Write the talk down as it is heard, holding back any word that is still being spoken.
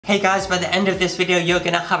Hey guys, by the end of this video, you're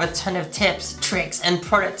gonna have a ton of tips, tricks, and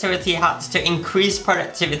productivity hacks to increase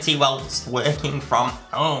productivity whilst working from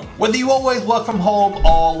home. Whether you always work from home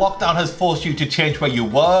or lockdown has forced you to change where you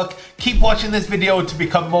work, keep watching this video to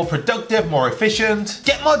become more productive, more efficient,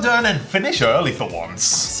 get more done, and finish early for once.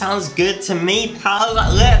 Sounds good to me, pal.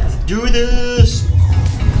 Let's do this!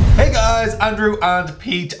 Hey guys, Andrew and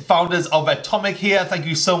Pete, founders of Atomic here. Thank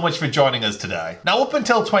you so much for joining us today. Now, up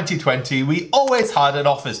until 2020, we always had an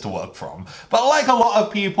office to work from, but like a lot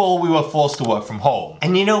of people, we were forced to work from home.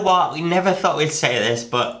 And you know what? We never thought we'd say this,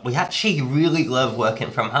 but we actually really love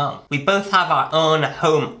working from home. We both have our own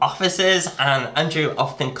home offices, and Andrew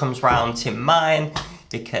often comes round to mine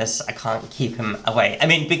because I can't keep him away. I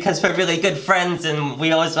mean, because we're really good friends and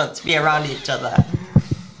we always want to be around each other.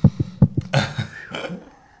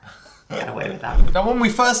 Get away with that. Now, when we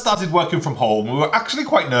first started working from home, we were actually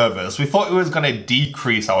quite nervous. We thought it was going to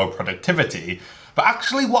decrease our productivity. But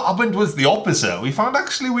actually what happened was the opposite. We found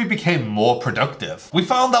actually we became more productive. We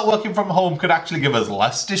found that working from home could actually give us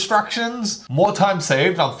less distractions, more time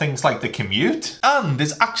saved on things like the commute, and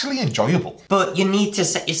is actually enjoyable. But you need to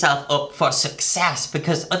set yourself up for success,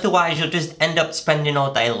 because otherwise you'll just end up spending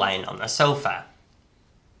all day lying on the sofa.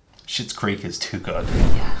 Schitt's Creek is too good.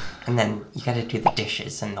 Yeah. And then you gotta do the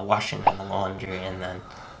dishes and the washing and the laundry and then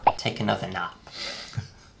take another nap.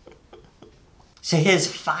 So here's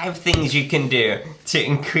 5 things you can do to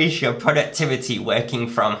increase your productivity working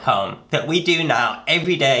from home that we do now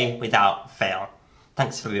every day without fail.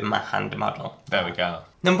 Thanks for being my hand model. There we go.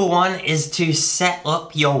 Number 1 is to set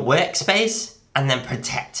up your workspace and then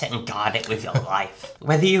protect it and guard it with your life.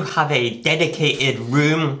 Whether you have a dedicated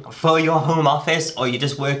room for your home office or you're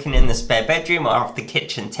just working in the spare bedroom or off the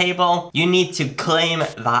kitchen table, you need to claim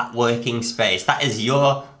that working space. That is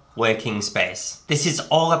your working space. This is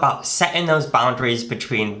all about setting those boundaries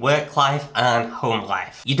between work life and home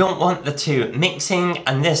life. You don't want the two mixing,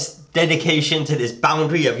 and this dedication to this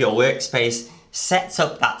boundary of your workspace sets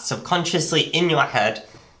up that subconsciously in your head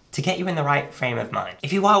to get you in the right frame of mind.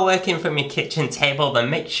 If you are working from your kitchen table, then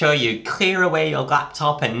make sure you clear away your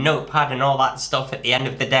laptop and notepad and all that stuff at the end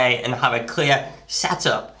of the day and have a clear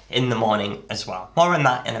setup in the morning as well. More on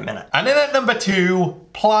that in a minute. And in at number 2,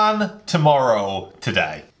 plan tomorrow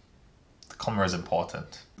today. The comma is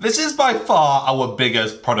important. This is by far our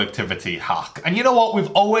biggest productivity hack. And you know what? We've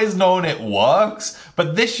always known it works,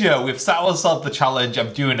 but this year we've set ourselves the challenge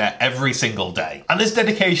of doing it every single day. And this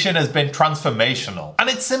dedication has been transformational. And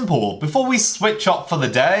it's simple. Before we switch up for the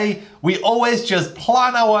day, we always just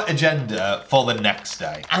plan our agenda for the next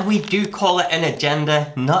day. And we do call it an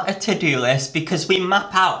agenda, not a to-do list, because we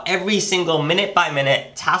map out every single minute by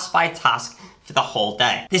minute, task by task, for the whole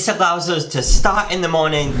day. This allows us to start in the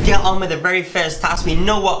morning, get on with the very first task, we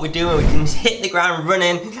know what we're doing, we can hit the ground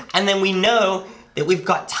running, and then we know that we've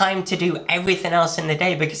got time to do everything else in the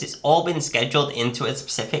day because it's all been scheduled into a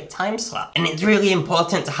specific time slot. And it's really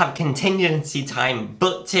important to have contingency time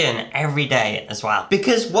booked in every day as well.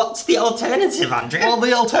 Because what's the alternative, Andrew? Well,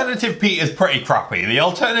 the alternative, Pete, is pretty crappy. The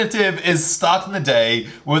alternative is starting the day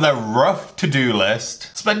with a rough to-do list,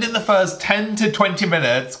 spending the first 10 to 20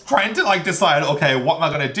 minutes trying to decide, okay, what am I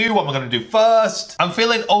gonna do? What am I gonna do first? I'm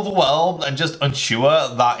feeling overwhelmed and just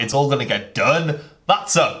unsure that it's all gonna get done. That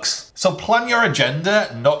sucks. So plan your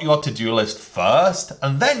agenda, not your to-do list first,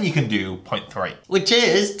 and then you can do point 3. Which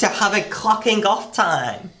is to have a clocking off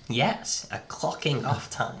time. Yes, a clocking off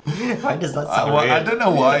time. Why does that sound weird? I don't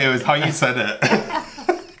know why, it was how you said it.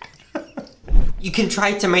 You can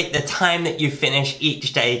try to make the time that you finish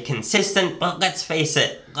each day consistent, but let's face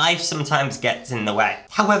it, life sometimes gets in the way.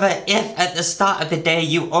 However, if at the start of the day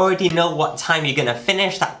you already know what time you're gonna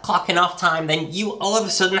finish, that clocking off time, then you all of a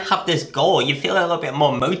sudden have this goal. You feel a little bit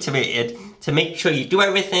more motivated to make sure you do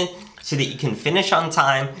everything so that you can finish on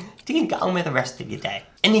time to get on with the rest of your day.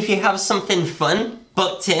 And if you have something fun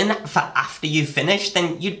booked in for after you finish,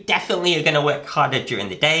 then you definitely are gonna work harder during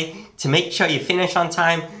the day to make sure you finish on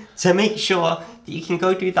time, to make sure that you can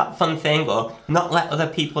go do that fun thing or not let other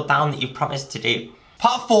people down that you promised to do.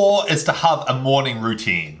 Part 4 is to have a morning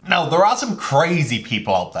routine. Now, there are some crazy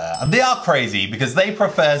people out there, and they are crazy because they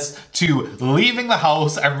profess to leaving the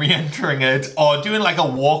house and re-entering it or doing a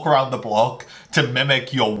walk around the block to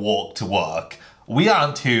mimic your walk to work. We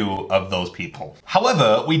aren't 2 of those people.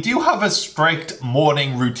 However, we do have a strict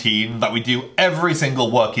morning routine that we do every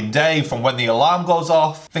single working day from when the alarm goes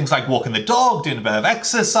off. Things like walking the dog, doing a bit of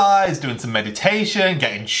exercise, doing some meditation,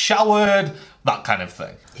 getting showered, that kind of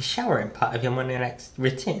thing. Is showering part of your morning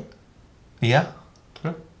routine? Yeah?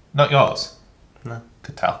 Not yours? No.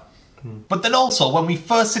 Could tell. But then also, when we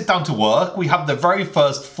first sit down to work, we have the very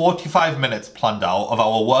first 45 minutes planned out of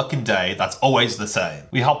our working day that's always the same.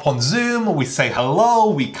 We hop on Zoom, we say hello,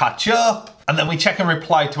 we catch up, and then we check and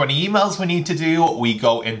reply to any emails we need to do. We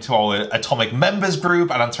go into our Atomic members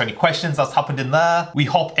group and answer any questions that's happened in there. We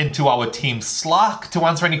hop into our team Slack to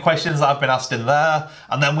answer any questions that have been asked in there.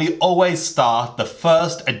 And then we always start the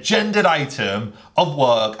first agended item of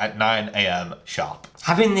work at 9 a.m. sharp.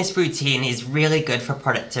 Having this routine is really good for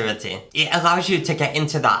productivity. It allows you to get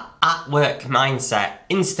into that at work mindset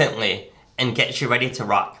instantly and gets you ready to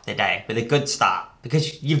rock the day with a good start.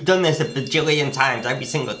 Because you've done this a bajillion times every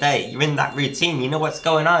single day. You're in that routine, you know what's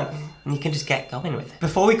going on, and you can just get going with it.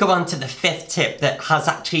 Before we go on to the 5th tip that has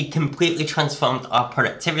actually completely transformed our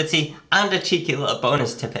productivity, and a cheeky little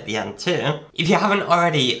bonus tip at the end too. If you haven't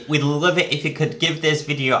already, we'd love it if you could give this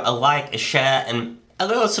video a like, a share, and a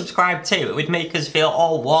little subscribe too. It would make us feel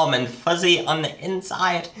all warm and fuzzy on the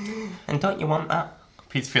inside. And don't you want that?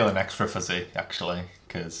 Pete's feeling extra fuzzy, actually,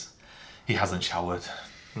 because he hasn't showered.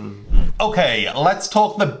 Okay, let's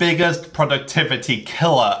talk the biggest productivity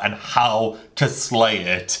killer and how to slay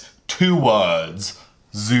it. 2 words.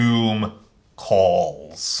 Zoom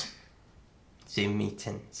calls. Zoom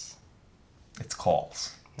meetings. It's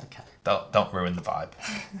calls. Okay. Don't ruin the vibe.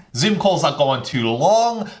 Zoom calls that go on too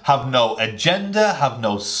long, have no agenda, have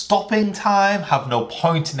no stopping time, have no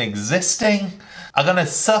point in existing, are gonna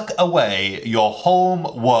suck away your home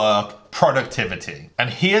work productivity. And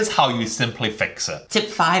here's how you simply fix it. Tip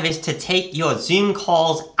 5 is to take your Zoom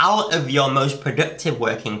calls out of your most productive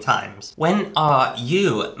working times. When are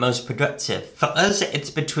you most productive? For us, it's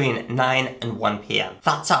between 9 and 1 p.m.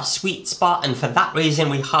 That's our sweet spot, and for that reason,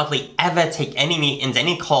 we hardly ever take any meetings,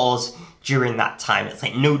 any calls during that time. It's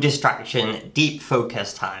like no distraction, deep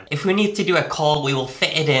focus time. If we need to do a call, we will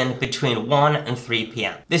fit it in between 1 and 3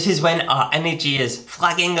 p.m. This is when our energy is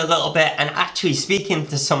flagging a little bit, and actually speaking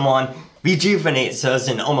to someone rejuvenates us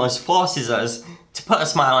and almost forces us to put a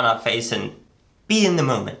smile on our face and be in the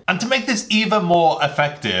moment. And to make this even more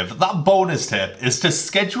effective, that bonus tip is to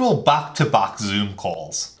schedule back-to-back Zoom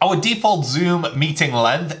calls. Our default Zoom meeting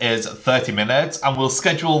length is 30 minutes, and we'll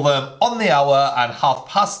schedule them on the hour and half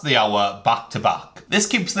past the hour back-to-back. This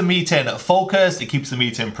keeps the meeting focused, it keeps the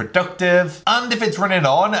meeting productive, and if it's running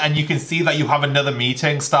on and you can see that you have another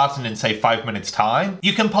meeting starting in, say, 5 minutes time,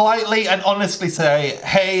 you can politely and honestly say,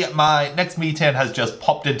 hey, my next meeting has just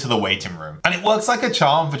popped into the waiting room. And it works like a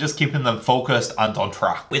charm for just keeping them focused and on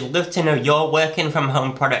track. We'd love to know your working from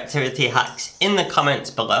home productivity hacks in the comments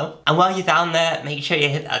below. And while you're down there, make sure you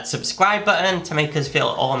hit that subscribe button to make us feel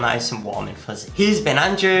all nice and warm and fuzzy. He's been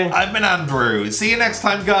Andrew. I've been Andrew. See you next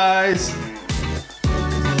time, guys.